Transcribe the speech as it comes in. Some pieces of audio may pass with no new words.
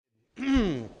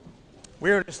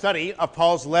We're in a study of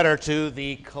Paul's letter to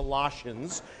the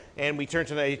Colossians, and we turn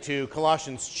today to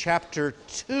Colossians chapter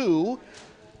 2,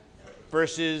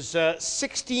 verses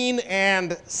 16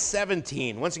 and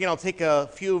 17. Once again, I'll take a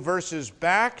few verses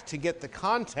back to get the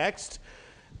context.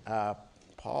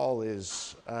 Paul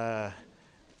is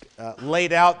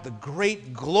laid out the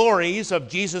great glories of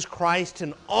Jesus Christ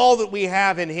and all that we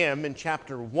have in him in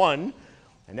chapter 1,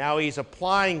 and now he's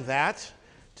applying that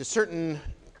to certain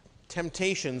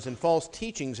temptations and false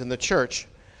teachings in the church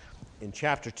in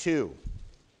chapter 2.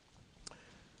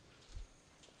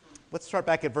 Let's start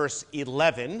back at verse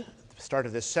 11, the start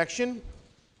of this section,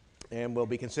 and we'll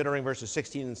be considering verses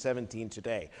 16 and 17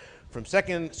 today. From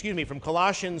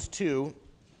Colossians 2,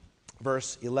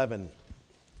 verse 11.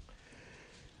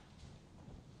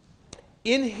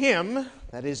 In him,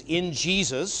 that is in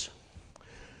Jesus,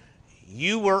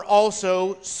 you were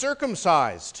also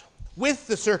circumcised, with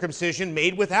the circumcision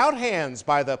made without hands,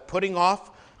 by the putting off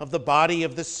of the body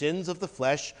of the sins of the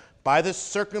flesh, by the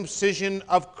circumcision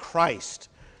of Christ,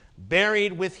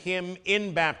 buried with him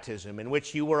in baptism, in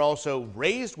which you were also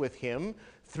raised with him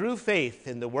through faith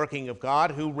in the working of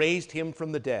God, who raised him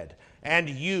from the dead. And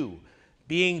you,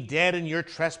 being dead in your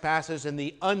trespasses and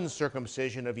the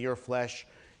uncircumcision of your flesh,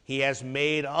 he has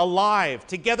made alive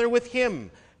together with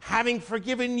him, having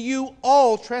forgiven you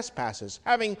all trespasses,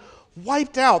 having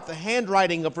wiped out the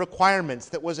handwriting of requirements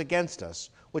that was against us,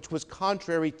 which was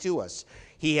contrary to us.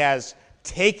 He has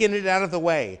taken it out of the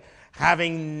way,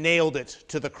 having nailed it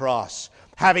to the cross.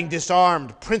 Having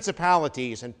disarmed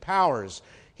principalities and powers,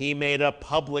 he made a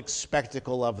public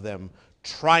spectacle of them,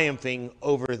 triumphing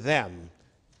over them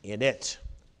in it.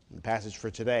 The passage for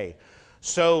today.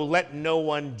 So let no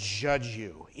one judge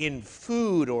you in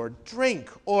food or drink,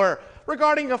 or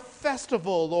regarding a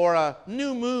festival or a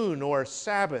new moon or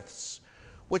Sabbaths,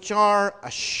 which are a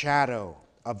shadow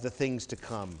of the things to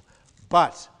come,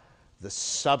 but the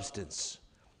substance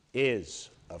is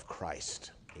of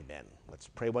Christ. Amen. Let's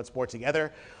pray once more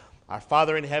together. Our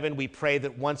Father in heaven, we pray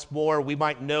that once more we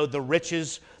might know the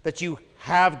riches that you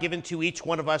have given to each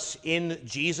one of us in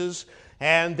Jesus,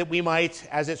 and that we might,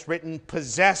 as it's written,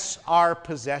 possess our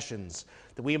possessions,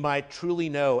 that we might truly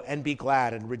know and be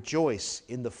glad and rejoice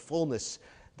in the fullness,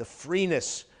 the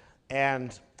freeness,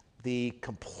 and the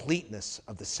completeness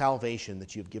of the salvation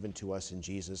that you've given to us in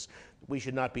Jesus. We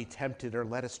should not be tempted or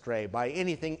led astray by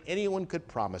anything anyone could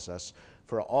promise us,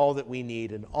 for all that we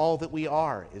need and all that we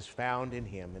are is found in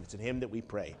him, and it's in him that we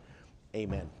pray.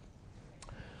 Amen.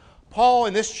 Paul,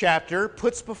 in this chapter,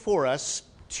 puts before us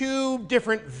two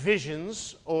different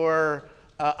visions or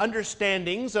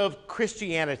understandings of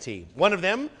Christianity. One of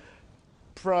them,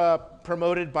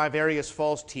 promoted by various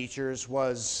false teachers,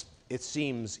 was, it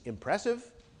seems, impressive.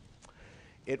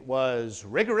 It was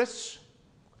rigorous.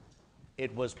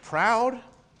 It was proud.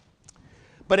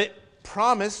 But it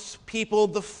promised people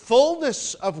the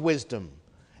fullness of wisdom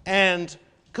and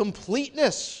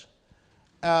completeness,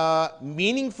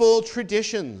 meaningful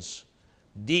traditions,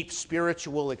 deep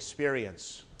spiritual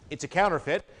experience. It's a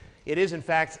counterfeit. It is, in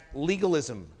fact,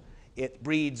 legalism. It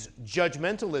breeds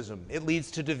judgmentalism. It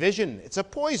leads to division. It's a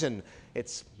poison.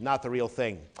 It's not the real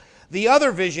thing. The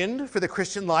other vision for the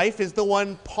Christian life is the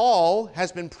one Paul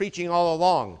has been preaching all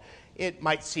along. It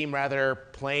might seem rather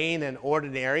plain and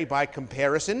ordinary by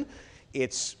comparison.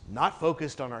 It's not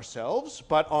focused on ourselves,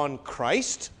 but on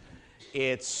Christ.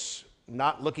 It's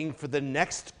not looking for the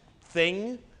next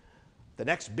thing, the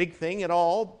next big thing at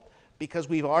all, because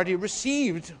we've already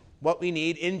received what we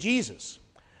need in Jesus.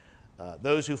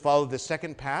 Those who follow the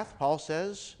second path, Paul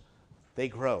says, they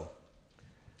grow.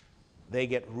 They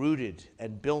get rooted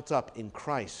and built up in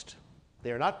Christ.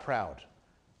 They are not proud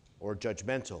or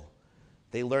judgmental.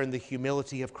 They learn the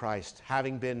humility of Christ,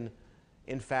 having been,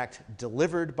 in fact,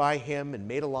 delivered by him and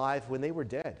made alive when they were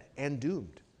dead and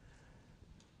doomed.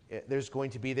 There's going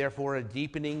to be, therefore, a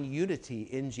deepening unity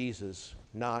in Jesus,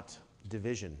 not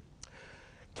division.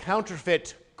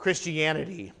 Counterfeit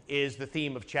Christianity is the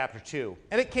theme of chapter 2,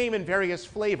 and it came in various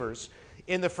flavors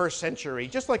in the first century,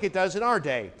 just like it does in our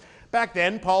day. Back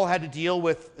then, Paul had to deal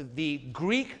with the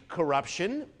Greek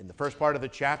corruption in the first part of the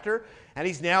chapter, and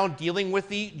he's now dealing with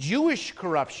the Jewish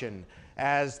corruption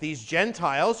as these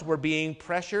Gentiles were being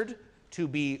pressured to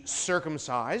be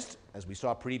circumcised, as we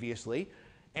saw previously,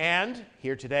 and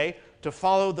here today, to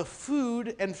follow the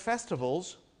food and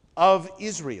festivals of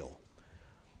Israel.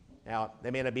 Now,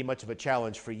 that may not be much of a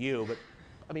challenge for you,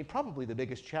 but probably the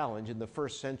biggest challenge in the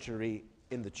first century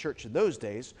in the church in those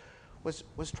days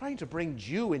was trying to bring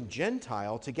Jew and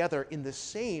Gentile together in the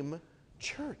same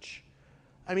church.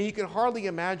 You can hardly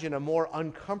imagine a more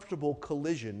uncomfortable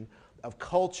collision of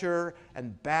culture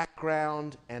and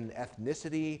background and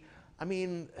ethnicity. I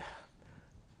mean,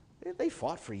 they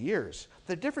fought for years.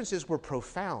 The differences were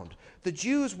profound. The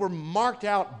Jews were marked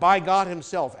out by God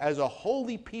himself as a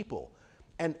holy people.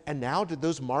 And now, did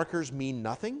those markers mean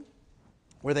nothing?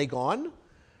 Were they gone?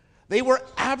 They were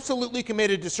absolutely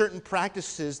committed to certain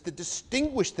practices that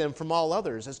distinguished them from all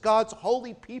others as God's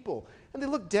holy people. And they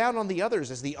looked down on the others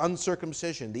as the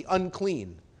uncircumcision, the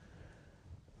unclean.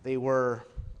 They were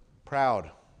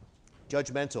proud,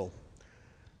 judgmental,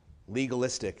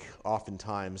 legalistic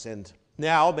oftentimes. And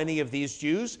now many of these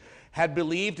Jews had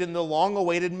believed in the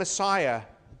long-awaited Messiah,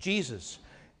 Jesus.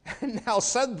 And now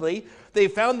suddenly they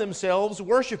found themselves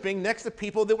worshiping next to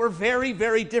people that were very,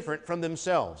 very different from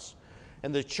themselves.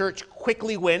 And the church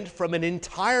quickly went from an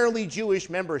entirely Jewish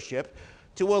membership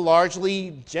to a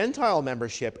largely Gentile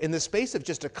membership in the space of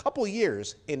just a couple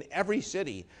years in every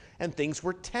city, and things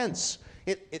were tense.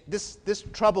 This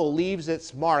trouble leaves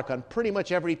its mark on pretty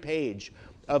much every page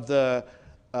of the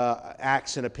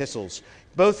Acts and epistles.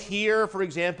 Both here, for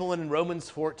example, and in Romans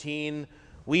 14,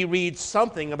 we read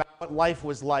something about what life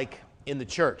was like in the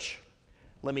church.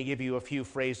 Let me give you a few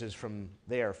phrases from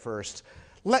there first.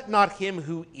 Let not him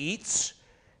who eats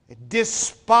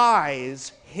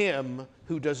despise him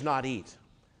who does not eat,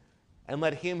 and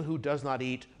let him who does not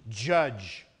eat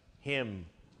judge him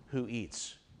who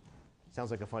eats.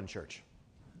 Sounds like a fun church.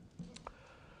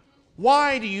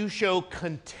 Why do you show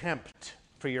contempt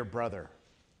for your brother?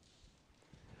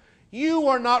 You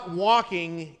are not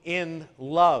walking in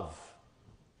love.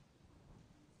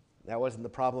 That wasn't the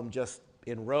problem just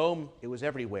in Rome, it was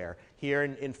everywhere. Here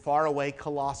in faraway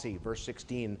Colossae, verse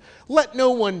 16, let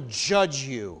no one judge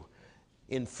you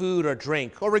in food or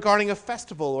drink, or regarding a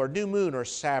festival or new moon or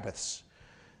Sabbaths.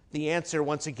 The answer,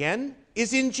 once again,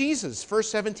 is in Jesus, verse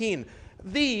 17.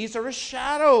 These are a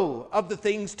shadow of the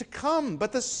things to come,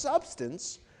 but the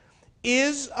substance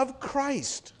is of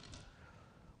Christ.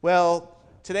 Well,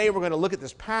 today we're going to look at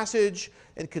this passage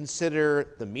and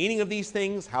consider the meaning of these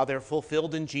things, how they're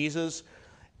fulfilled in Jesus,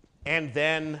 and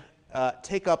then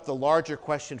take up the larger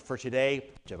question for today,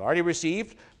 which I've already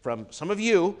received from some of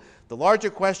you, the larger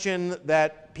question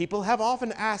that people have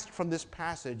often asked from this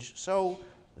passage. So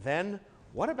then,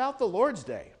 what about the Lord's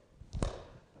Day?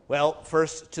 Well,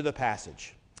 first to the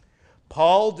passage.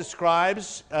 Paul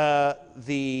describes in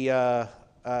a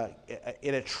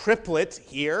triplet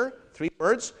here, 3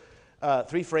 words,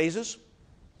 3 phrases,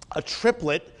 a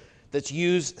triplet that's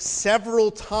used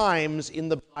several times in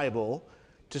the Bible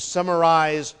to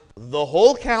summarize the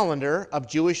whole calendar of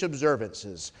Jewish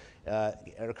observances.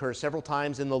 It occurs several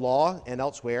times in the law and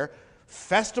elsewhere.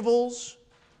 Festivals,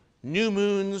 new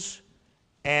moons,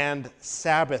 and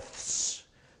Sabbaths.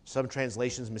 Some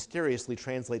translations mysteriously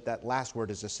translate that last word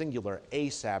as a singular, a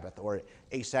Sabbath, or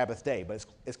a Sabbath day, but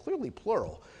it's clearly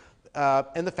plural.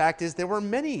 And the fact is there were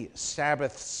many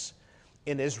Sabbaths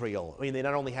in Israel. I mean, they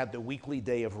not only had the weekly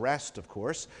day of rest, of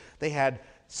course, they had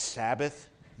Sabbath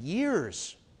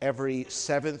years every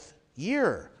 7th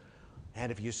year.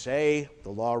 And if you say, the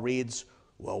law reads,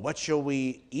 well, what shall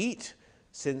we eat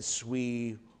since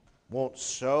we won't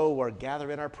sow or gather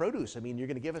in our produce? I mean, you're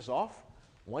going to give us off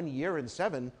 1 year in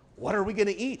 7. What are we going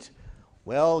to eat?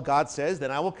 Well, God says, then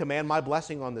I will command my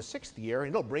blessing on the 6th year, and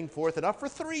it'll bring forth enough for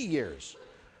 3 years.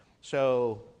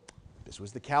 So this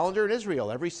was the calendar in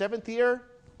Israel. Every 7th year,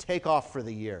 take off for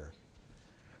the year.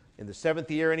 In the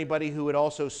 7th year, anybody who had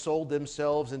also sold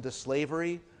themselves into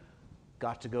slavery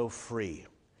got to go free.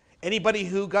 Anybody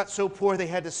who got so poor they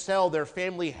had to sell their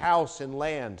family house and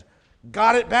land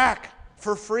got it back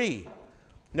for free.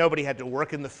 Nobody had to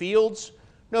work in the fields.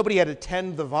 Nobody had to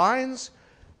tend the vines.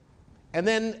 And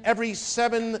then every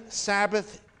 7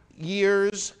 Sabbath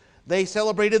years, they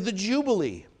celebrated the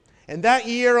Jubilee. And that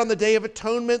year, on the Day of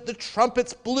Atonement, the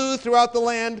trumpets blew throughout the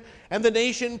land, and the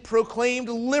nation proclaimed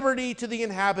liberty to the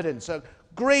inhabitants. A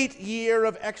great year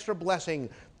of extra blessing,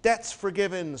 debts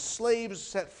forgiven, slaves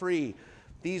set free.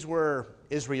 These were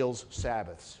Israel's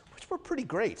Sabbaths, which were pretty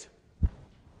great.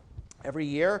 Every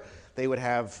year, they would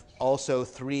have also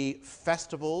 3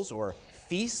 festivals or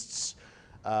feasts,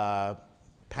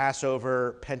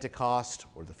 Passover, Pentecost,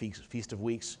 or the Feast of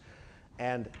Weeks,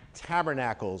 and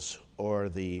Tabernacles, or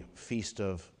the Feast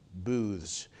of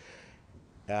Booths.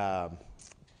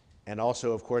 And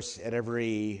also, of course, at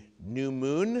every new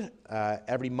moon,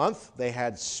 every month, they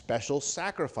had special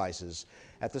sacrifices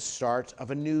at the start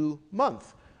of a new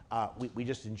month. We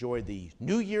just enjoyed the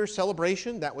New Year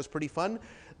celebration. That was pretty fun.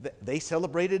 They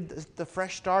celebrated the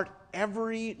fresh start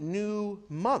every new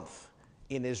month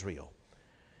in Israel.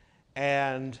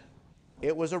 And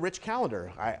it was a rich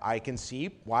calendar. I can see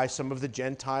why some of the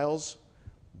Gentiles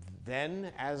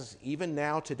then, as even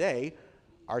now today,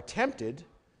 are tempted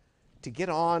to get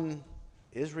on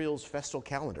Israel's festal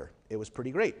calendar. It was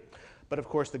pretty great. But of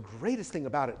course, the greatest thing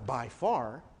about it by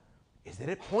far is that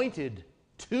it pointed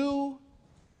to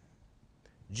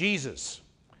Jesus.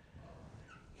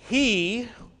 He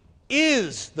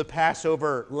is the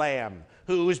Passover lamb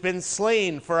who has been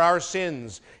slain for our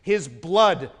sins. His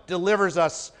blood delivers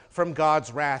us from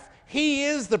God's wrath. He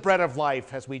is the bread of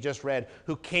life, as we just read,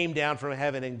 who came down from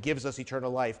heaven and gives us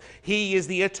eternal life. He is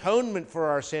the atonement for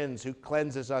our sins, who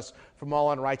cleanses us from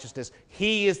all unrighteousness.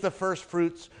 He is the first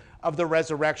fruits of the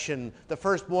resurrection, the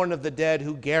firstborn of the dead,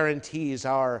 who guarantees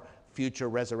our future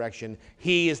resurrection.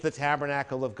 He is the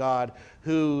tabernacle of God,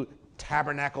 who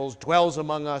tabernacles, dwells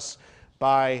among us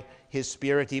by his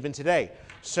Spirit even today.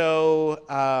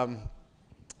 So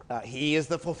he is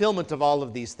the fulfillment of all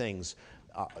of these things.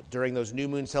 During those new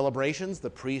moon celebrations, the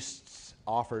priests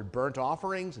offered burnt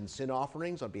offerings and sin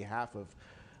offerings on behalf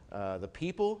of the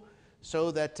people,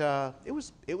 so that it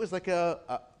was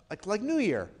like New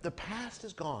Year. The past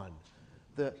is gone.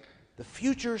 The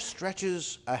future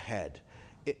stretches ahead.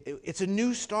 It's a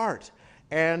new start.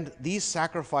 And these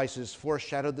sacrifices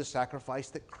foreshadowed the sacrifice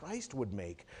that Christ would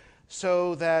make,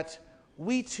 so that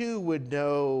we too would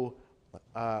know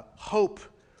hope,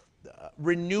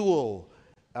 renewal.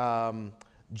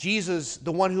 Jesus,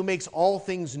 the one who makes all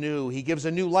things new. He gives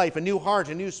a new life, a new heart,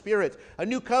 a new spirit, a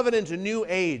new covenant, a new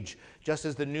age. Just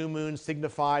as the new moon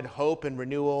signified hope and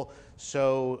renewal,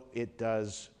 so it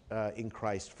does in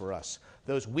Christ for us.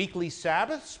 Those weekly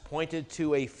Sabbaths pointed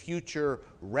to a future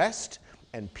rest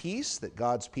and peace that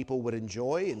God's people would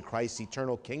enjoy in Christ's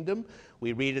eternal kingdom.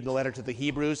 We read in the letter to the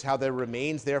Hebrews how there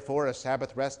remains, therefore, a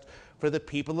Sabbath rest for the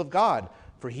people of God.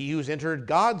 For he who's entered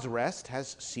God's rest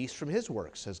has ceased from his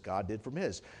works, as God did from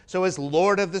his. So as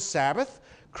Lord of the Sabbath,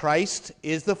 Christ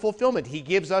is the fulfillment. He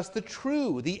gives us the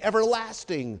true, the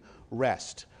everlasting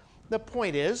rest. The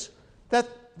point is that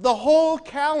the whole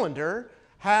calendar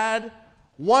had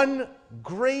one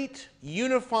great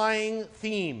unifying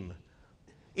theme.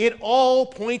 It all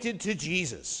pointed to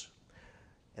Jesus.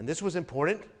 And this was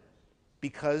important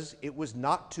because it was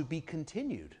not to be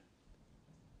continued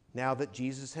now that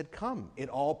Jesus had come. It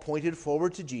all pointed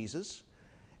forward to Jesus.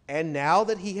 And now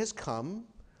that he has come,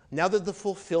 now that the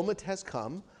fulfillment has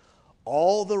come,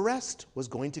 all the rest was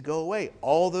going to go away.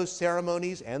 All those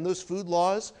ceremonies and those food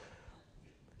laws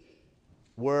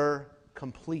were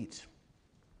complete.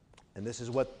 And this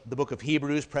is what the book of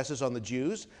Hebrews presses on the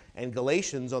Jews and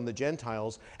Galatians on the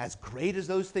Gentiles. As great as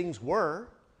those things were,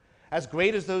 as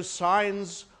great as those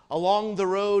signs along the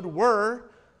road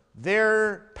were,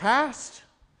 they're past,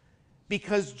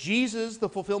 because Jesus, the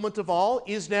fulfillment of all,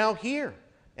 is now here.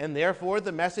 And therefore,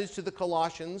 the message to the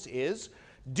Colossians is,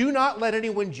 do not let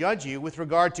anyone judge you with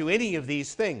regard to any of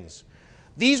these things.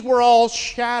 These were all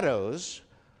shadows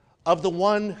of the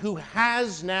one who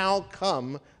has now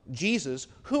come, Jesus,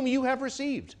 whom you have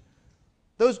received.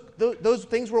 Those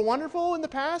things were wonderful in the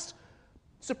past,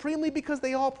 supremely because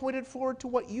they all pointed forward to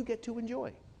what you get to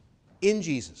enjoy in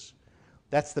Jesus.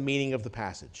 That's the meaning of the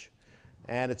passage.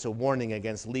 And it's a warning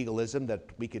against legalism that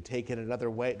we could take in another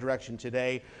direction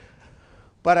today.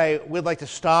 But I would like to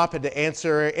stop and to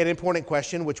answer an important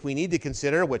question which we need to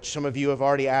consider, which some of you have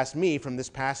already asked me from this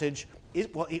passage.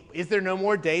 Is there no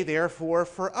more day, therefore,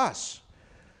 for us?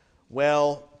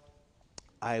 Well,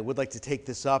 I would like to take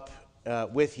this up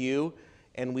with you,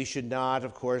 and we should not,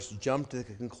 of course, jump to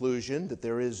the conclusion that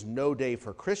there is no day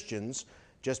for Christians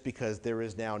just because there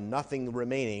is now nothing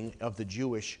remaining of the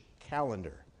Jewish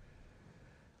calendar.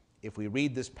 If we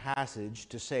read this passage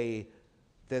to say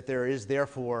that there is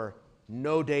therefore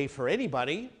no day for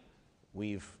anybody,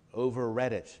 we've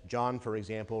overread it. John, for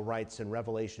example, writes in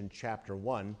Revelation chapter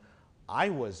 1, I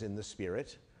was in the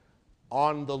Spirit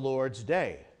on the Lord's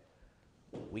day.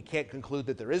 We can't conclude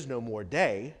that there is no more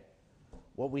day.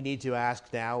 What we need to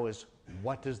ask now is,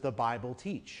 what does the Bible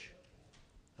teach?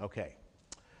 Okay.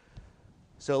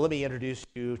 So let me introduce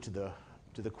you to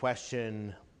the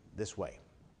question this way.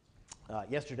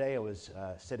 Yesterday I was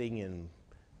sitting in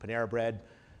Panera Bread,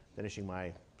 finishing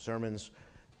my sermons,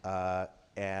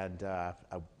 and I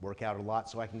work out a lot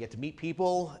so I can get to meet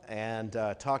people and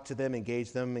talk to them,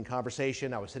 engage them in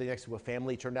conversation. I was sitting next to a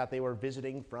family. Turned out they were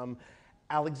visiting from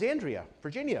Alexandria,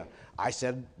 Virginia. I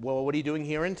said, well, what are you doing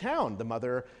here in town? The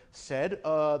mother said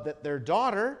that their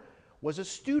daughter was a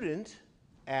student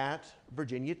at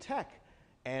Virginia Tech,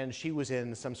 and she was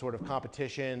in some sort of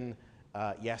competition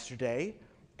yesterday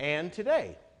and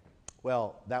today.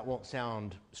 Well, that won't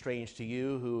sound strange to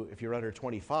you if you're under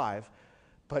 25,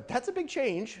 but that's a big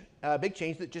change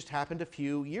that just happened a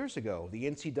few years ago. The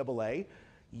NCAA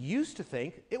used to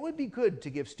think it would be good to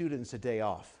give students a day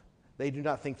off. They do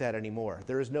not think that anymore.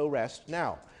 There is no rest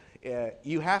now.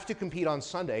 You have to compete on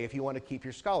Sunday if you want to keep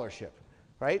your scholarship,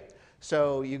 right?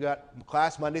 So you got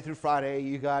class Monday through Friday,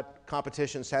 you got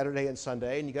competition Saturday and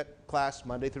Sunday, and you got class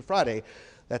Monday through Friday.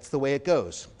 That's the way it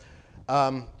goes.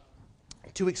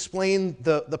 To explain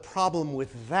the problem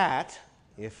with that,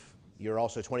 if you're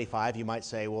also 25, you might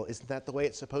say, well, isn't that the way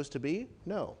it's supposed to be?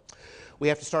 No. We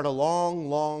have to start a long,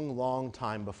 long, long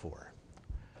time before.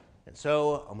 And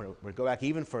so we're going to go back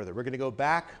even further. We're going to go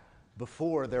back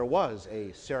before there was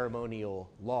a ceremonial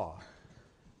law.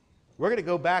 We're going to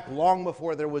go back long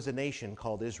before there was a nation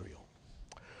called Israel.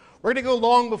 We're going to go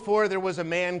long before there was a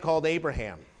man called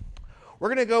Abraham. We're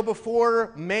going to go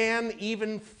before man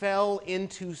even fell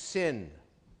into sin,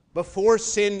 before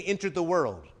sin entered the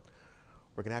world.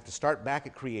 We're going to have to start back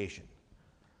at creation.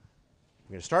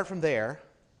 We're going to start from there,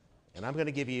 and I'm going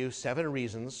to give you 7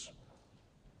 reasons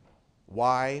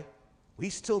why we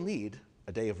still need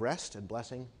a day of rest and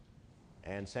blessing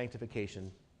and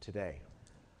sanctification today.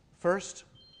 First,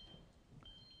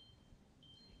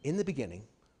 in the beginning,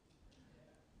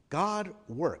 God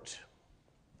worked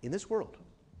in this world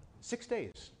 6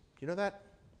 days. Do you know that?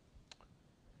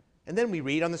 And then we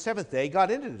read on the 7th day,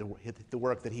 God ended the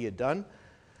work that he had done,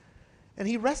 and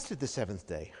he rested the 7th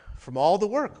day from all the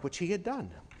work which he had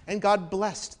done. And God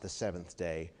blessed the 7th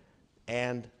day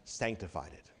and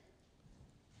sanctified it.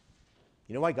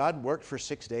 You know why God worked for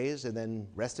 6 days and then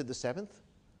rested the 7th?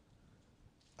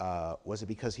 Was it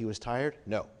because he was tired?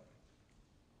 No.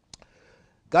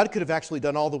 God could have actually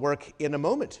done all the work in a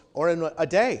moment or in a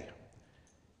day.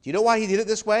 Do you know why he did it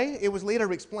this way? It was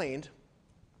later explained.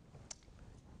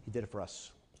 He did it for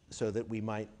us so that we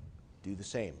might do the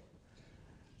same.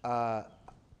 A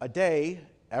day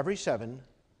every 7,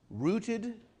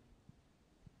 rooted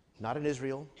not in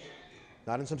Israel,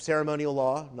 not in some ceremonial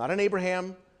law, not in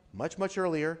Abraham, much, much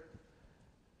earlier,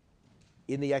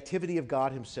 in the activity of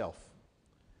God himself,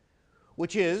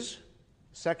 which is,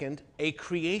 second, a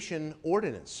creation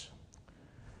ordinance.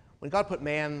 When God put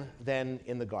man then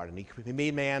in the garden, he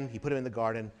made man, he put him in the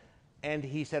garden, and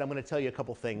he said, I'm going to tell you a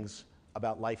couple things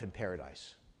about life in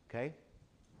paradise, okay?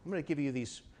 I'm going to give you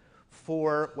these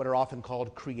 4 what are often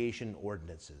called creation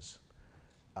ordinances.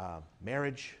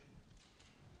 Marriage,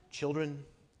 children,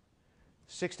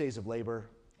 6 days of labor,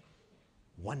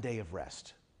 1 day of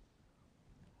rest.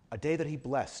 A day that he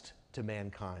blessed to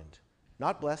mankind,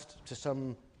 not blessed to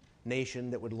some nation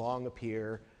that would long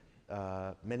appear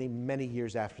many, many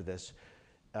years after this.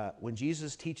 When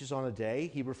Jesus teaches on a day,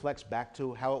 he reflects back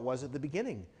to how it was at the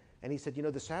beginning. And he said, you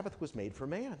know, the Sabbath was made for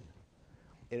man.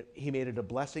 He made it a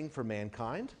blessing for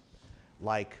mankind,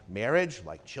 like marriage,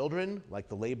 like children, like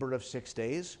the labor of 6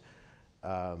 days.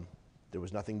 There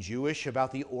was nothing Jewish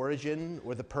about the origin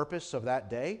or the purpose of that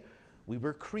day. We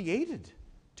were created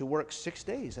to work 6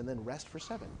 days and then rest for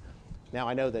 7. Now,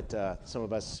 I know that some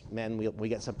of us men, we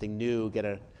get something new, get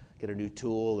a new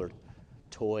tool or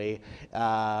toy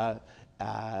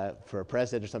for a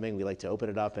present or something. We like to open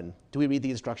it up, and do we read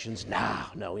the instructions?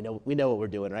 No, we know what we're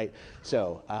doing, right?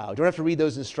 So we don't have to read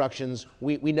those instructions.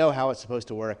 We know how it's supposed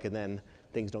to work, and then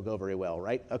things don't go very well,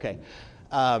 right? Okay.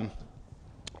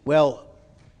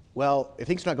 Well, if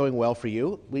things are not going well for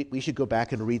you, we should go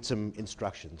back and read some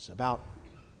instructions about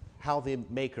how the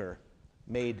Maker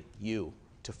made you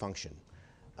to function.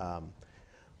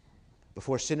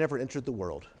 Before sin ever entered the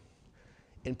world,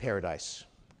 in paradise,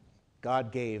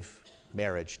 God gave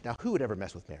marriage. Now, who would ever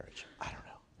mess with marriage? I don't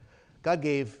know. God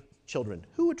gave children.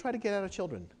 Who would try to get out of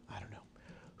children? I don't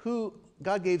know.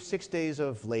 God gave 6 days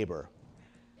of labor.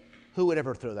 Who would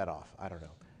ever throw that off? I don't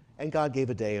know. And God gave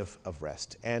a day of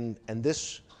rest. And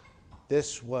this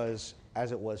was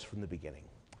as it was from the beginning,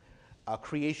 a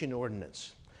creation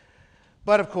ordinance.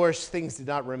 But of course, things did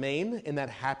not remain in that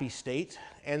happy state.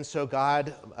 And so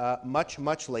God, much,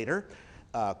 much later,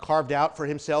 carved out for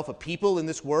himself a people in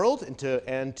this world,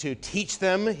 and to teach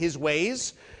them his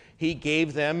ways, he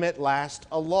gave them at last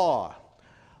a law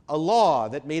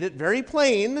that made it very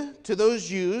plain to those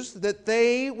Jews that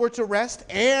they were to rest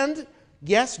and,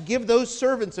 yes, give those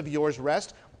servants of yours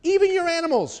rest, even your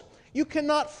animals. You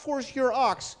cannot force your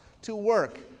ox to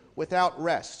work without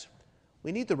rest.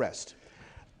 We need the rest.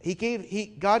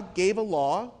 God gave a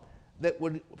law that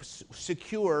would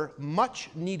secure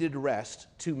much needed rest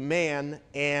to man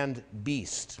and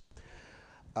beast,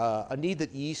 a need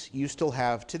that you still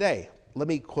have today. Let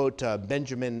me quote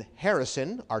Benjamin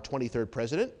Harrison, our 23rd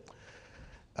president.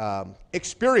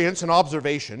 Experience and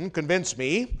observation convince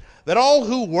me that all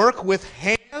who work with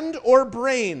hand or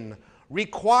brain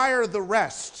require the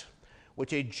rest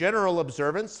which a general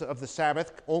observance of the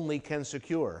Sabbath only can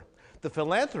secure. The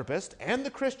philanthropist and the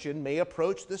Christian may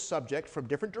approach this subject from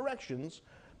different directions,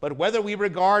 But whether we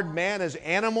regard man as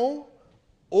animal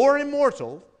or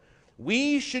immortal,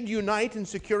 we should unite in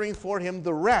securing for him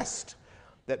the rest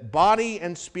that body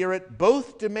and spirit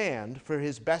both demand for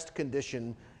his best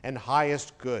condition and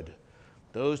highest good.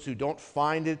 Those who don't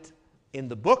find it in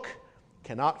the book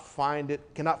cannot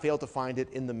fail to find it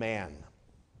in the man.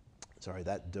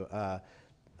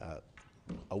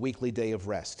 A weekly day of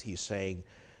rest, he's saying,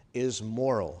 is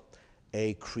moral,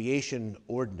 a creation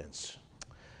ordinance,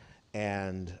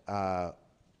 and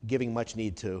giving much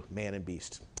need to man and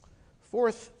beast.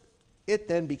 Fourth, it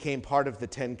then became part of the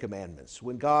Ten Commandments.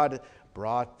 When God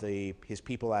brought his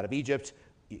people out of Egypt,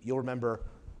 you'll remember,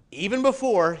 even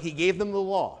before he gave them the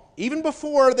law, even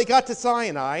before they got to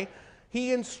Sinai,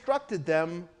 he instructed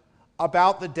them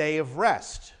about the day of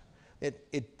rest.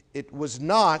 It wasn't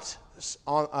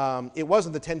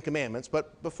the Ten Commandments,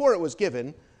 but before it was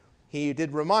given, he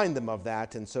did remind them of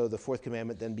that, and so the fourth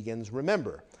commandment then begins,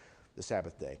 remember the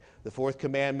Sabbath day. The fourth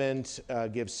commandment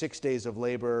gives 6 days of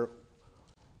labor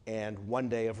and 1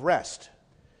 day of rest.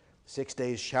 6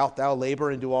 days shalt thou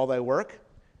labor and do all thy work,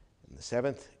 and the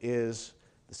seventh is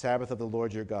the Sabbath of the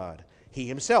Lord your God. He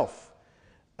himself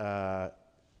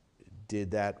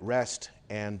did that rest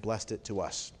and blessed it to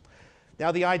us.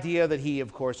 Now, the idea that he,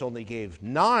 of course, only gave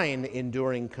 9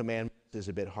 enduring commandments is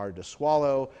a bit hard to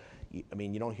swallow. I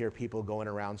mean, you don't hear people going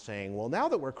around saying, well, now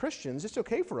that we're Christians, it's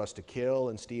okay for us to kill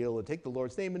and steal and take the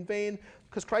Lord's name in vain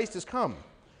because Christ has come.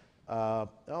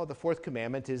 The fourth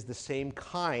commandment is the same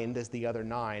kind as the other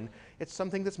 9. It's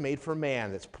something that's made for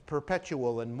man, that's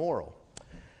perpetual and moral.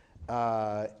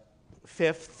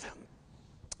 Fifth,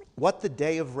 what the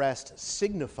day of rest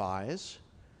signifies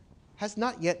has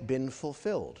not yet been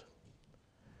fulfilled.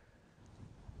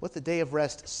 What the day of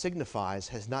rest signifies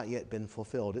has not yet been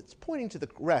fulfilled. It's pointing to the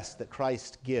rest that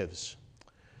Christ gives.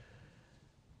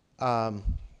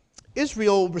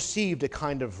 Israel received a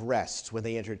kind of rest when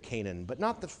they entered Canaan, but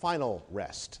not the final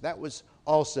rest. That was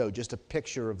also just a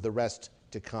picture of the rest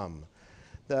to come.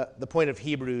 The point of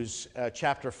Hebrews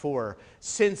chapter 4,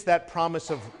 since that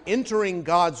promise of entering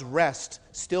God's rest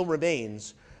still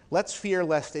remains, let's fear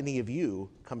lest any of you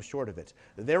come short of it.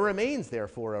 There remains,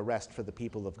 therefore, a rest for the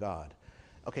people of God.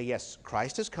 Okay, yes,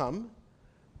 Christ has come,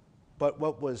 but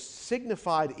what was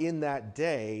signified in that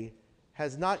day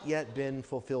has not yet been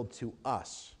fulfilled to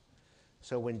us.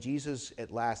 So when Jesus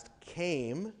at last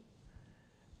came,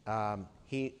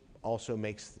 he also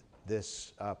makes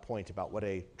this point about what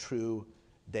a true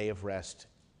day of rest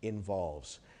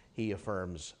involves. He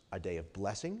affirms a day of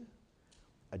blessing,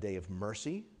 a day of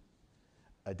mercy,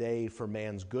 a day for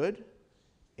man's good,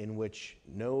 in which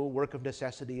no work of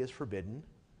necessity is forbidden,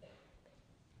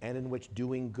 and in which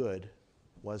doing good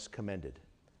was commended.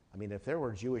 I mean, if there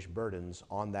were Jewish burdens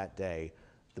on that day,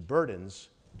 the burdens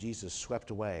Jesus swept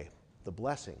away. The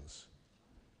blessings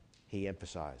he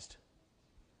emphasized.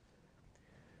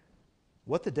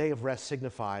 What the day of rest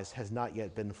signifies has not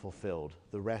yet been fulfilled,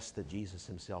 the rest that Jesus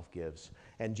himself gives.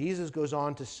 And Jesus goes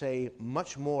on to say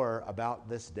much more about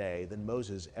this day than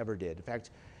Moses ever did. In fact,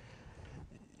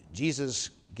 Jesus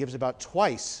gives about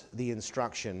twice the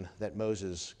instruction that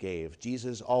Moses gave.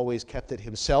 Jesus always kept it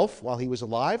himself while he was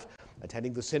alive,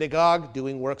 attending the synagogue,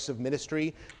 doing works of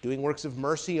ministry, doing works of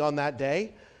mercy on that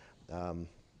day.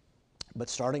 But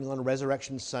starting on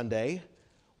Resurrection Sunday,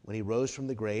 when he rose from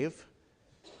the grave,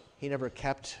 he never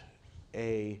kept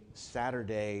a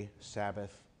Saturday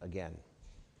Sabbath again.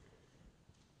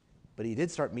 But he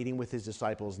did start meeting with his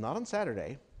disciples, not on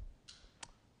Saturday,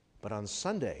 but on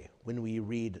Sunday, when we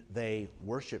read they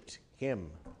worshiped him.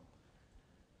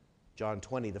 John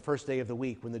 20, the first day of the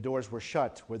week, when the doors were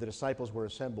shut, where the disciples were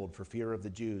assembled for fear of the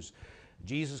Jews,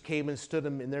 Jesus came and stood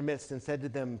in their midst and said to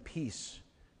them, "Peace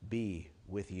be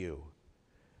with you."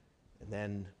 And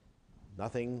then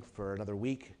nothing for another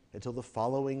week until the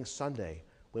following Sunday,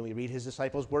 when we read his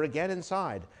disciples were again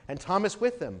inside, and Thomas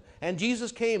with them. And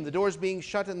Jesus came, the doors being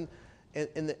shut, and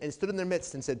stood in their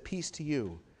midst and said, "Peace to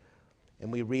you."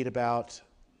 And we read about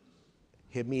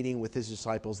him meeting with his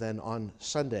disciples then on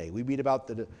Sunday. We read about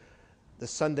the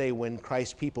Sunday when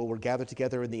Christ's people were gathered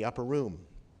together in the upper room.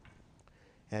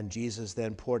 And Jesus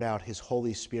then poured out his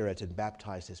Holy Spirit and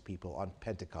baptized his people on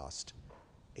Pentecost,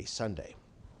 a Sunday.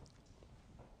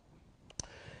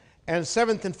 And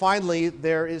seventh and finally,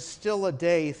 there is still a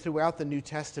day throughout the New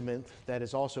Testament that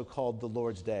is also called the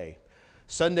Lord's Day.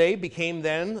 Sunday became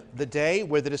then the day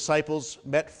where the disciples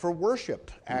met for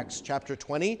worship. Acts chapter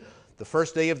 20, the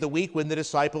first day of the week when the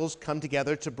disciples come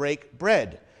together to break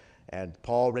bread. And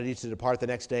Paul, ready to depart the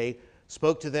next day,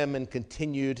 spoke to them and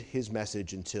continued his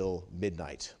message until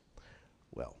midnight.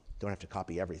 Well, don't have to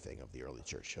copy everything of the early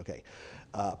church. Okay.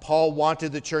 Paul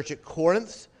wanted the church at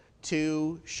Corinth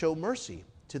to show mercy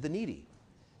to the needy.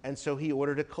 And so he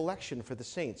ordered a collection for the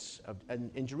saints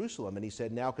in Jerusalem. And he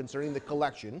said, now concerning the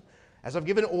collection, as I've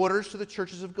given orders to the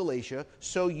churches of Galatia,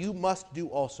 so you must do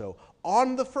also.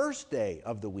 On the first day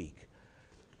of the week,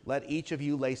 let each of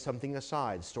you lay something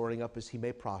aside, storing up as he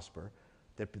may prosper,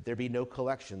 that there be no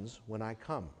collections when I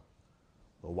come.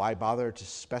 Well, why bother to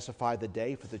specify the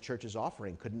day for the church's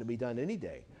offering? Couldn't it be done any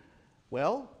day?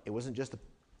 Well, it wasn't just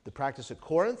the practice at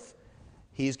Corinth.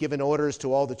 He's given orders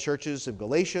to all the churches of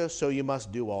Galatia, so you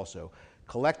must do also.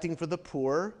 Collecting for the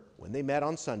poor, when they met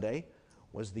on Sunday,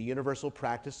 was the universal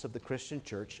practice of the Christian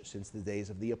church since the days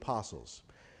of the apostles.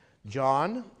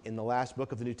 John, in the last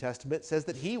book of the New Testament, says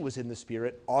that he was in the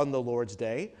Spirit on the Lord's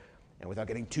day. And without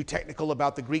getting too technical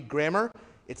about the Greek grammar,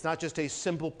 it's not just a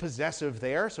simple possessive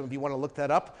there. Some of you want to look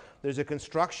that up. There's a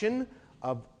construction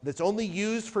that's only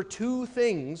used for two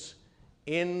things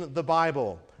in the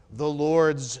Bible: the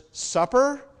Lord's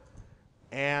Supper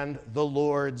and the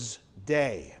Lord's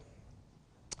Day.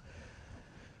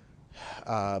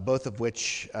 Both of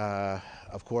which,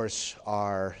 of course,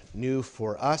 are new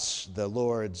for us. The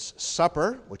Lord's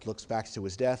Supper, which looks back to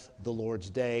his death, the Lord's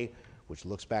Day, which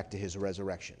looks back to his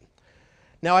resurrection.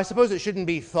 Now, I suppose it shouldn't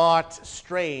be thought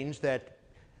strange that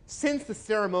since the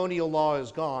ceremonial law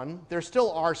is gone, there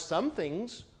still are some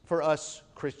things for us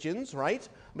Christians, right?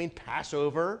 I mean,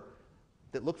 Passover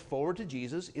that looked forward to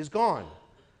Jesus is gone.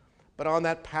 But on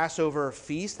that Passover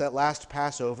feast, that last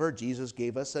Passover, Jesus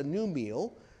gave us a new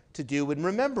meal to do in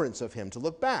remembrance of him, to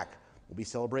look back. We'll be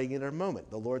celebrating in a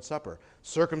moment, the Lord's Supper.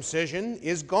 Circumcision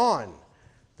is gone.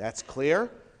 That's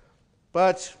clear.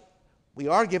 But we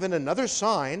are given another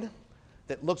sign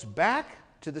that looks back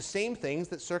to the same things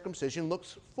that circumcision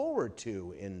looks forward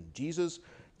to in Jesus: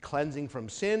 cleansing from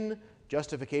sin,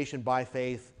 justification by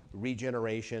faith,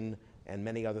 regeneration, and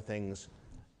many other things,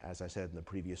 as I said in the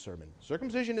previous sermon.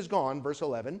 Circumcision is gone, verse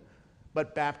 11,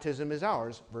 but baptism is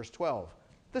ours, verse 12.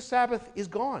 The Sabbath is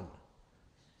gone.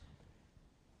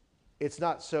 It's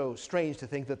not so strange to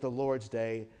think that the Lord's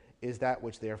Day is that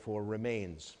which therefore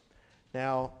remains.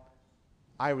 Now,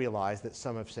 I realize that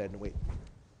some have said, wait,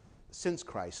 since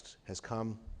Christ has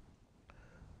come,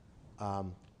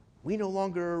 we no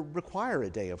longer require a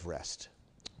day of rest.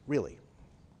 Really?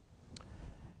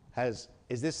 Is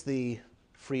this the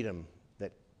freedom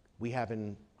that we have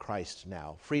in Christ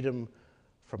now? Freedom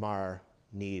from our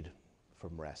need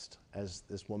from rest. As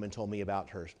this woman told me about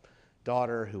her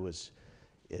daughter who was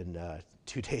in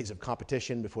 2 days of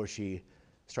competition before she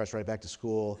starts right back to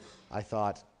school, I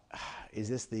thought, is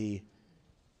this the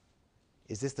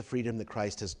freedom that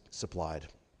Christ has supplied?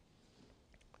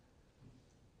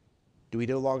 Do we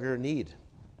no longer need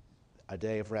a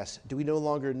day of rest? Do we no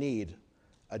longer need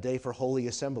a day for holy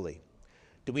assembly?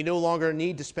 Do we no longer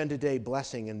need to spend a day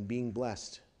blessing and being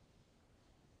blessed?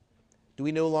 Do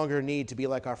we no longer need to be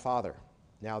like our Father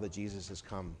now that Jesus has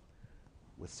come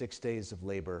with 6 days of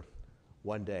labor,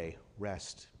 1 day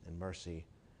rest and mercy,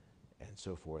 and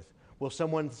so forth? Will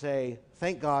someone say,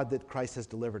 thank God that Christ has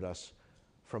delivered us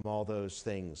from all those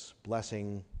things: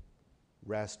 blessing,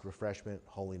 rest, refreshment,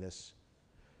 holiness?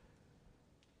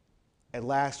 At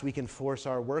last, we can force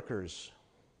our workers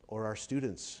or our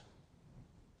students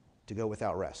to go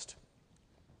without rest.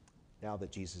 Now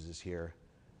that Jesus is here,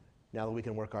 now that we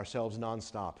can work ourselves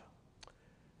nonstop.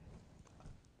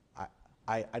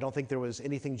 I don't think there was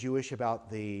anything Jewish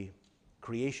about the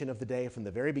creation of the day from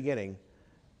the very beginning,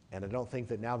 and I don't think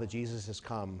that now that Jesus has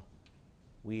come,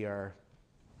 we are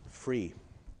free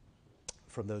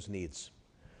from those needs.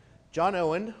 John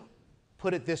Owen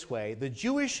put it this way: the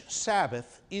Jewish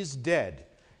Sabbath is dead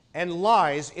and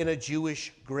lies in a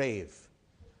Jewish grave.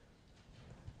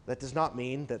 That does not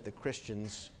mean that the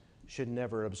Christians should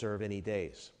never observe any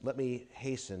days. Let me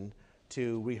hasten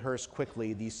to rehearse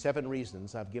quickly these 7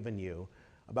 reasons I've given you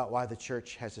about why the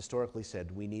church has historically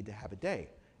said we need to have a day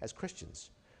as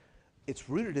Christians. It's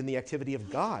rooted in the activity of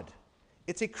God.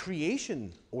 It's a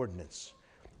creation ordinance.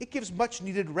 It gives much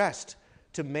needed rest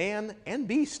to man and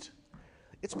beast.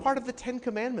 It's part of the 10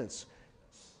 Commandments.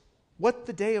 What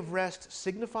the day of rest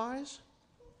signifies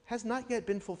has not yet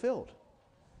been fulfilled.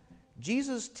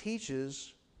 Jesus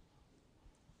teaches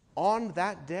on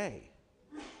that day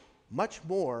much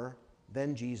more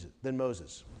than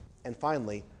Moses. And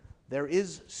finally, there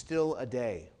is still a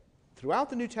day throughout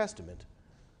the New Testament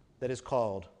that is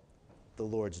called the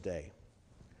Lord's Day.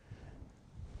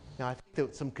 Now, I think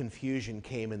that some confusion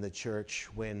came in the church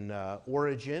when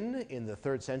Origen, in the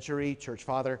 3rd century, church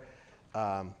father,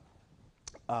 kind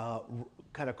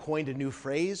of coined a new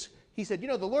phrase. He said,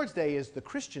 the Lord's Day is the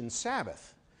Christian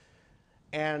Sabbath.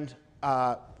 And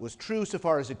was true so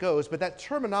far as it goes, but that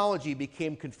terminology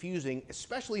became confusing,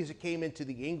 especially as it came into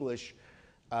the English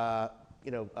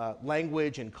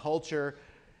language and culture.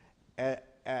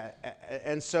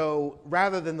 And so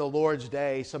rather than the Lord's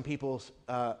Day, some people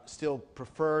still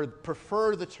prefer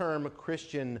the term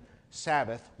Christian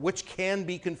Sabbath, which can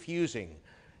be confusing.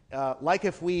 Like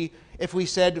if we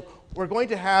said, we're going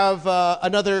to have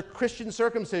another Christian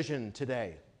circumcision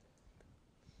today.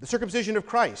 The circumcision of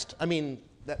Christ. I mean,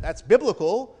 that's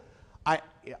biblical. I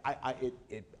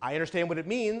understand what it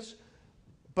means,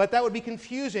 but that would be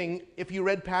confusing if you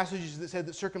read passages that said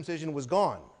that circumcision was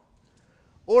gone.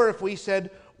 Or if we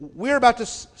said, we're about to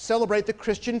celebrate the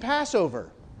Christian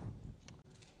Passover,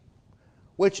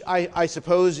 which I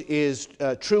suppose is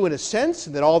true in a sense,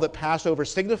 and that all that Passover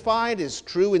signified is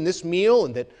true in this meal,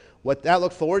 and that what that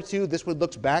looked forward to, this one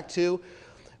looks back to.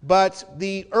 But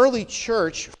the early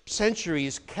church, for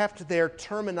centuries, kept their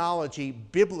terminology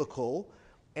biblical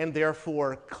and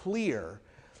therefore clear.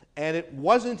 And it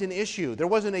wasn't an issue. There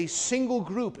wasn't a single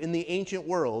group in the ancient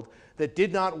world that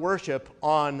did not worship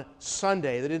on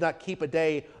Sunday, that did not keep a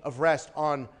day of rest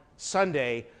on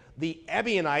Sunday. The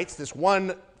Ebionites, this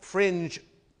one fringe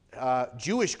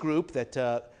Jewish group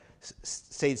that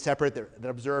stayed separate, that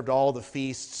observed all the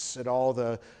feasts and all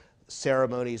the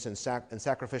ceremonies and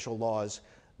sacrificial laws,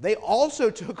 they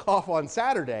also took off on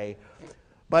Saturday,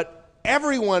 but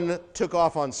everyone took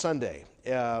off on Sunday.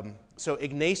 So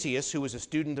Ignatius, who was a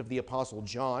student of the Apostle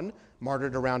John,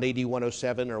 martyred around AD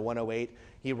 107 or 108,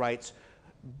 he writes,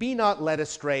 "Be not led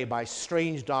astray by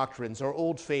strange doctrines or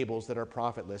old fables that are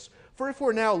profitless. For if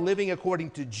we're now living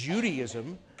according to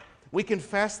Judaism, we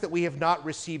confess that we have not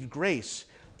received grace.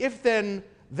 If then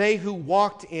they who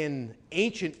walked in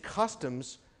ancient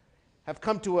customs have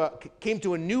came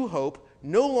to a new hope,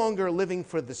 no longer living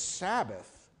for the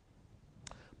Sabbath,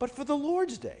 but for the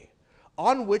Lord's Day,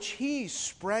 on which he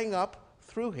sprang up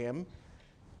through him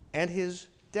and his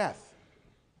death."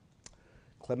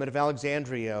 Clement of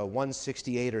Alexandria,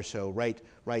 168 or so,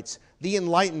 writes, "The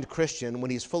enlightened Christian, when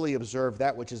he's fully observed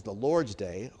that which is the Lord's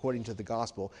Day, according to the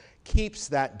gospel, keeps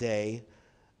that day,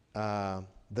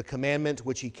 the commandment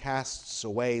which he casts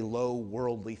away low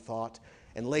worldly thought,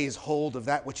 and lays hold of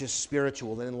that which is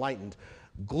spiritual and enlightened,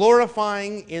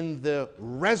 glorifying in the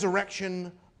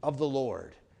resurrection of the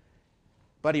Lord."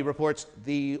 But he reports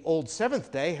the old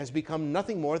seventh day has become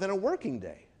nothing more than a working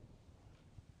day.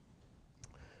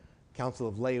 Council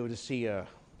of Laodicea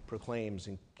proclaims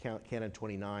in Canon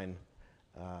 29,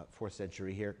 4th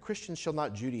century here, "Christians shall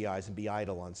not Judaize and be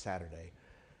idle on Saturday,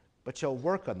 but shall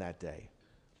work on that day.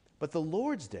 But the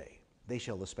Lord's Day they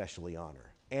shall especially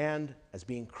honor, and, as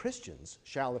being Christians,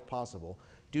 shall, if possible,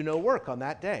 do no work on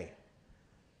that day."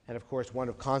 And of course, one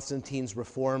of Constantine's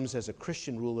reforms as a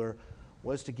Christian ruler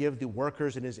was to give the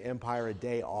workers in his empire a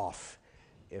day off,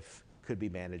 if could be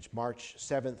managed. March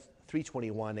 7th,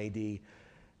 321 AD,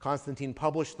 Constantine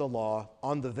published the law,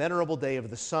 "On the venerable day of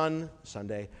the sun,"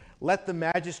 Sunday, "let the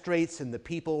magistrates and the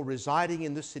people residing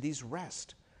in the cities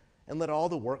rest, and let all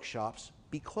the workshops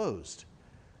be closed."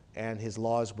 And his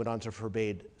laws went on to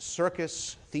forbade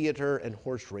circus, theater, and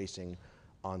horse racing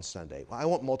on Sunday. Well, I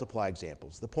won't multiply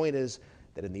examples. The point is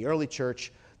that in the early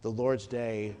church, the Lord's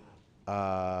Day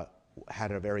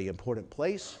had a very important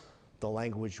place. The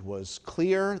language was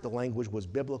clear. The language was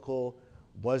biblical,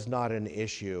 was not an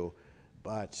issue,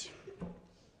 but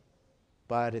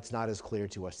it's not as clear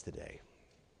to us today.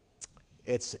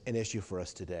 It's an issue for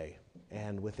us today.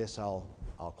 And with this, I'll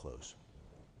close.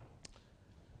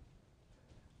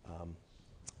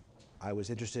 I was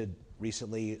interested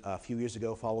recently, a few years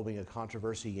ago, following a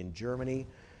controversy in Germany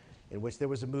in which there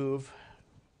was a move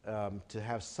to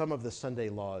have some of the Sunday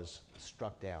laws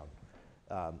struck down.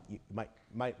 You might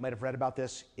have read about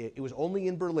this. It was only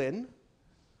in Berlin,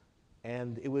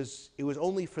 and it was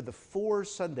only for the 4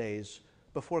 Sundays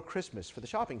before Christmas, for the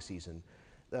shopping season.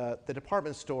 The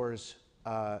department stores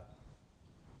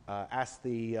asked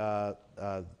the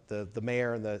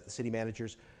mayor and the city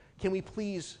managers, "Can we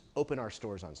please open our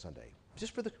stores on Sunday,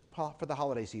 just for the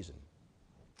holiday season?"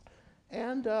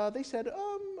 And they said,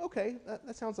 "Okay,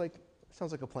 that sounds like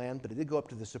a plan." But it did go up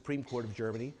to the Supreme Court of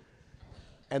Germany,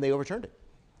 and they overturned it.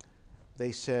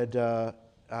 They said,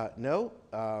 "No,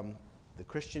 the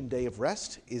Christian Day of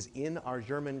Rest is in our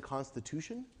German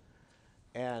Constitution,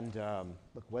 and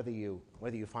look, whether you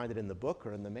find it in the book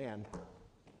or in the man,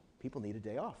 people need a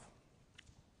day off."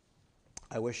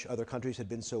 I wish other countries had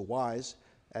been so wise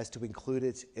as to include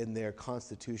it in their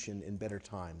constitution in better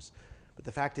times. But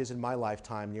the fact is, in my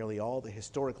lifetime, nearly all the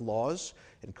historic laws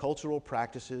and cultural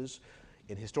practices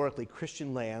in historically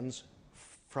Christian lands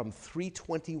from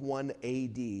 321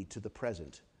 AD to the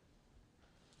present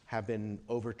have been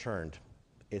overturned.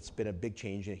 It's been a big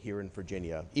change here in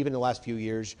Virginia. Even in the last few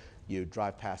years, you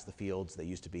drive past the fields. They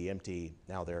used to be empty.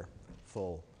 Now they're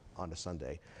full on a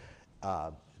Sunday.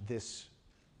 This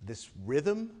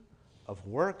rhythm of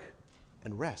work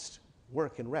and rest.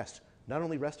 Not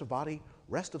only rest of body,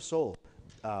 rest of soul.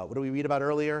 What do we read about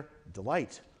earlier?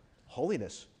 Delight,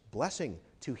 holiness, blessing,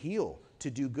 to heal,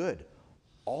 to do good.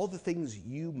 All the things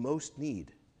you most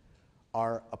need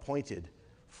are appointed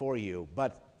for you.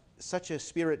 But such a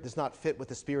spirit does not fit with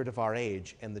the spirit of our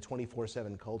age and the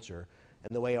 24/7 culture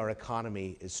and the way our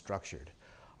economy is structured.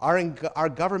 Our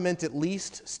government at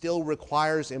least still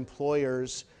requires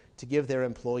employers to give their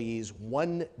employees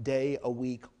 1 day a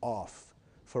week off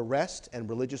for rest and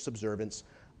religious observance.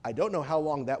 I don't know how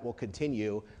long that will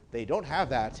continue. They don't have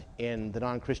that in the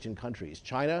non-Christian countries.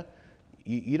 China,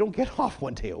 you don't get off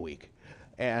 1 day a week.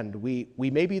 And we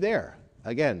may be there.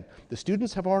 Again, the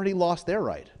students have already lost their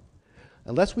right.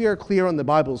 Unless we are clear on the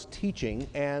Bible's teaching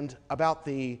and about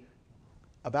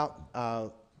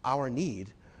our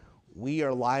need, we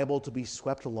are liable to be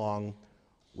swept along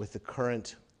with the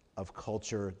current of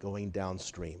culture going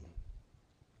downstream.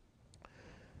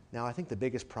 Now, I think the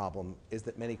biggest problem is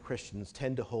that many Christians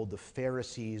tend to hold the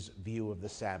Pharisees' view of the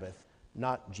Sabbath,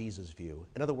 not Jesus' view.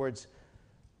 In other words,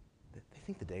 they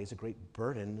think the day is a great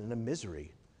burden and a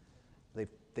misery.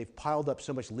 They've piled up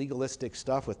so much legalistic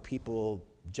stuff with people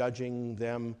judging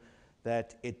them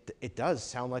that it does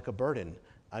sound like a burden.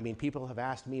 I mean, people have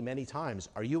asked me many times,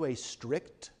 are you a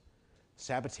strict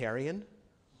Sabbatarian?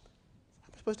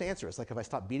 I'm supposed to answer. It's like, have I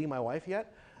stopped beating my wife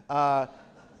yet? Am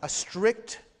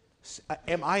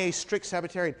I a strict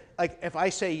Sabbatarian? Like, if I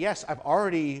say yes, I've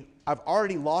already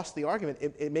lost the argument.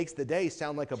 It makes the day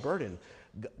sound like a burden.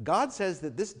 God says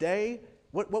that this day,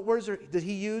 what words did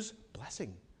he use?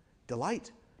 Blessing,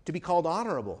 delight, to be called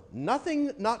honorable,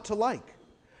 nothing not to like,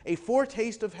 a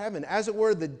foretaste of heaven, as it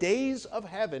were, the days of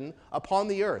heaven upon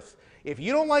the earth. If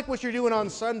you don't like what you're doing on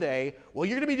Sunday, well,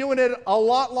 you're going to be doing it a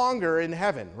lot longer in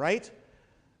heaven, right?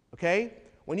 Okay?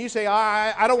 When you say,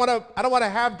 I don't want to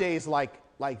have days like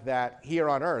that here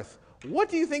on earth, what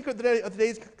do you think of the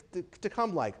days to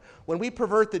come like? When we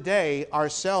pervert the day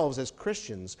ourselves as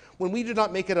Christians, when we do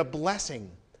not make it a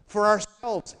blessing for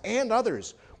ourselves and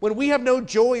others, when we have no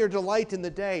joy or delight in the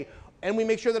day, and we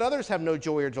make sure that others have no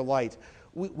joy or delight,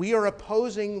 we are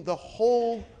opposing the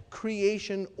whole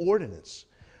creation ordinance.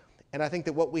 And I think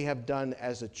that what we have done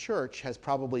as a church has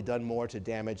probably done more to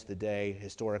damage the day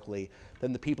historically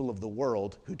than the people of the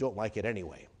world who don't like it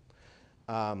anyway.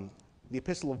 The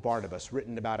Epistle of Barnabas,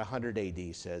 written about 100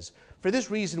 AD, says, "For this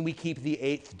reason we keep the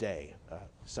 8th day,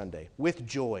 Sunday, with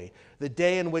joy, the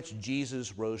day in which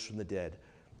Jesus rose from the dead.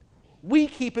 We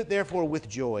keep it, therefore, with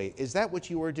joy." Is that what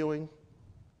you are doing?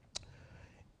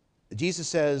 Jesus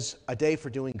says, a day for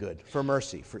doing good, for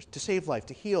mercy, to save life,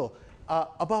 to heal.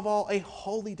 Above all, a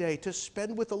holy day to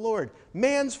spend with the Lord.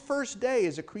 Man's first day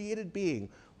as a created being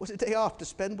was a day off to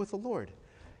spend with the Lord.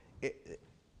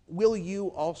 Will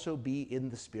you also be in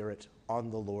the Spirit on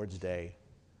the Lord's day?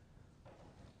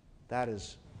 That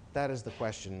is the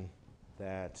question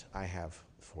that I have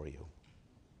for you.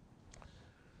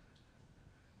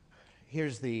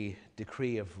 Here's the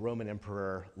decree of Roman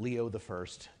Emperor Leo I,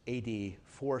 AD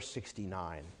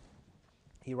 469.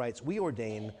 He writes, "We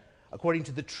ordain, according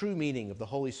to the true meaning of the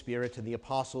Holy Spirit and the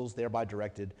apostles thereby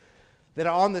directed, that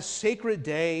on the sacred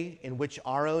day in which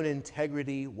our own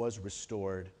integrity was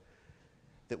restored,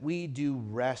 that we do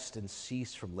rest and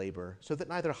cease from labor, so that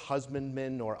neither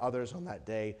husbandmen nor others on that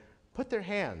day put their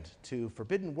hand to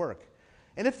forbidden work.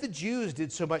 And if the Jews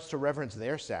did so much to reverence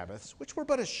their Sabbaths, which were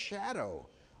but a shadow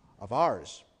of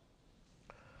ours,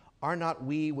 are not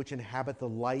we which inhabit the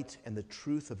light and the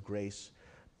truth of grace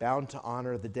bound to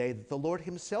honor the day that the Lord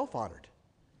himself honored,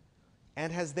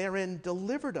 and has therein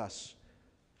delivered us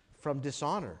from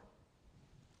dishonor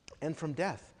and from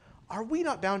death? Are we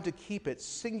not bound to keep it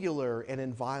singular and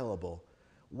inviolable,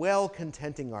 well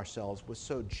contenting ourselves with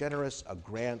so generous a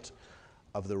grant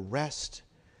of the rest,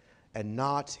 and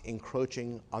not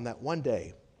encroaching on that one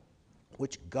day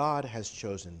which God has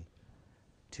chosen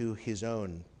to his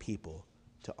own people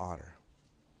to honor?"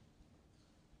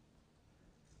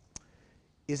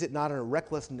 Is it not a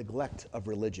reckless neglect of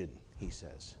religion, he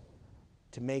says,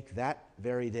 to make that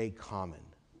very day common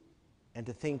and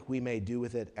to think we may do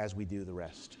with it as we do the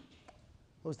rest?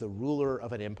 He was the ruler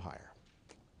of an empire.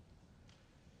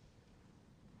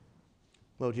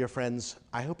 Well, dear friends,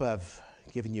 I hope I've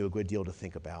given you a good deal to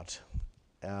think about.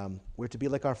 We're to be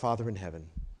like our Father in heaven,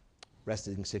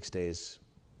 resting after 6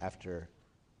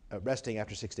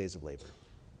 days of labor.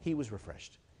 He was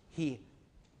refreshed. He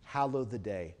hallowed the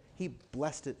day. He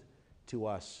blessed it to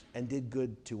us and did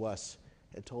good to us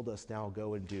and told us now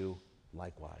go and do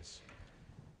likewise.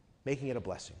 Making it a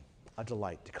blessing, a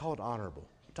delight, to call it honorable,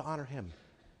 to honor him,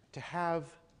 to have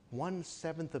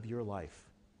 1/7 of your life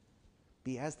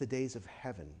be as the days of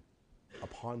heaven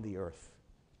upon the earth.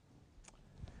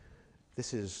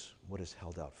 This is what is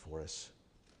held out for us,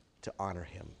 to honor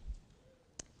him.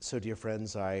 So, dear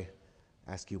friends, I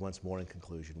ask you once more in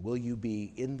conclusion, will you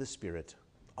be in the Spirit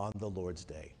on the Lord's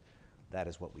day? That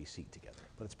is what we seek together.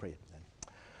 Let's pray then.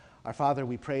 Our Father,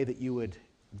 we pray that you would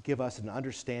give us an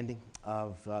understanding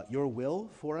of your will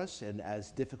for us, and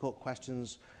as difficult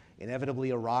questions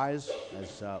inevitably arise,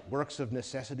 as works of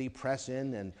necessity press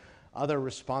in and other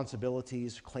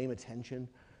responsibilities claim attention,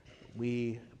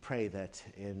 we pray that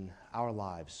in our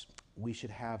lives we should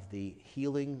have the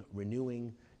healing,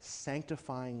 renewing,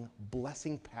 sanctifying,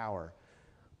 blessing power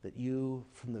that you,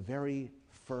 from the very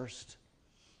first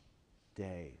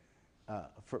day,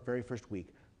 very first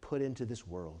week, put into this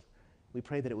world. We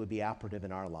pray that it would be operative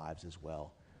in our lives as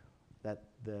well, that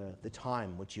the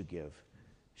time which you give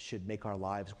should make our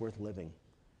lives worth living.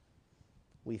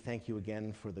 We thank you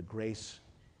again for the grace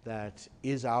that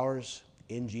is ours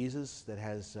in Jesus, that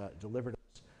has delivered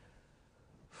us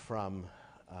from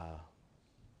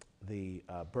the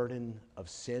burden of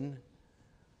sin.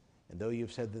 And though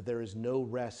you've said that there is no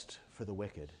rest for the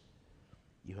wicked,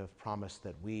 you have promised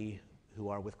that we who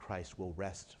are with Christ will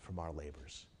rest from our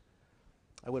labors.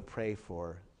 I would pray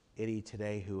for any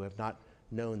today who have not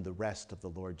known the rest of the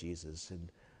Lord Jesus,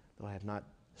 and though I have not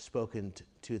spoken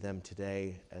to them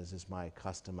today, as is my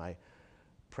custom, I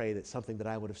pray that something that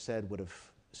I would have said would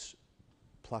have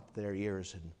plucked their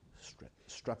ears and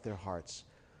struck their hearts,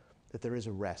 that there is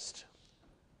a rest,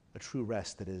 a true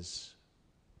rest that is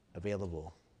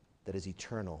available, that is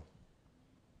eternal,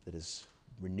 that is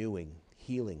renewing,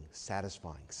 healing,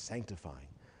 satisfying, sanctifying,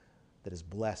 that is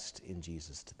blessed in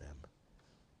Jesus to them.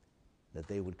 That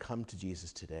they would come to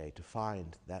Jesus today to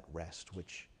find that rest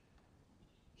which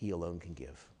he alone can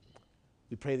give.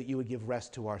 We pray that you would give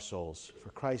rest to our souls, for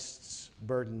Christ's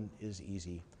burden is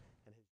easy